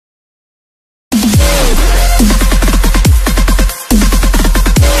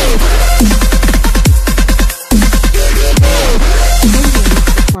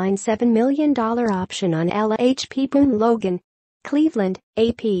$4.7 million option on LHP Boone Logan. Cleveland,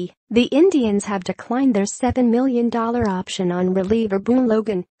 AP. The Indians have declined their $7 million option on reliever Boone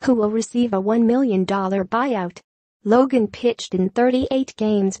Logan, who will receive a $1 million buyout. Logan pitched in 38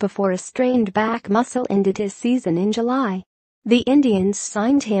 games before a strained back muscle ended his season in July. The Indians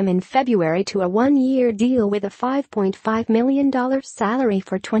signed him in February to a one-year deal with a $5.5 million salary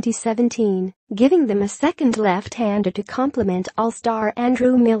for 2017, giving them a second left-hander to complement All-Star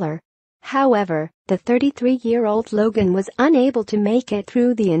Andrew Miller. However, the 33-year-old Logan was unable to make it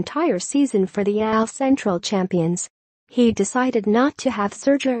through the entire season for the AL Central champions. He decided not to have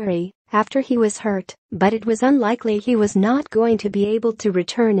surgery after he was hurt, but it was unlikely he was not going to be able to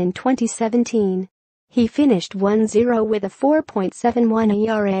return in 2017. He finished 1-0 with a 4.71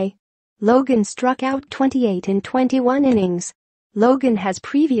 ERA. Logan struck out 28 in 21 innings. Logan has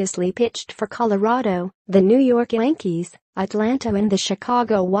previously pitched for Colorado, the New York Yankees, Atlanta and the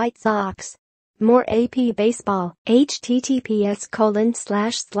Chicago White Sox. More AP Baseball,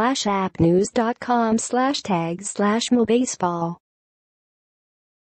 https://appnews.com/tag/mobaseball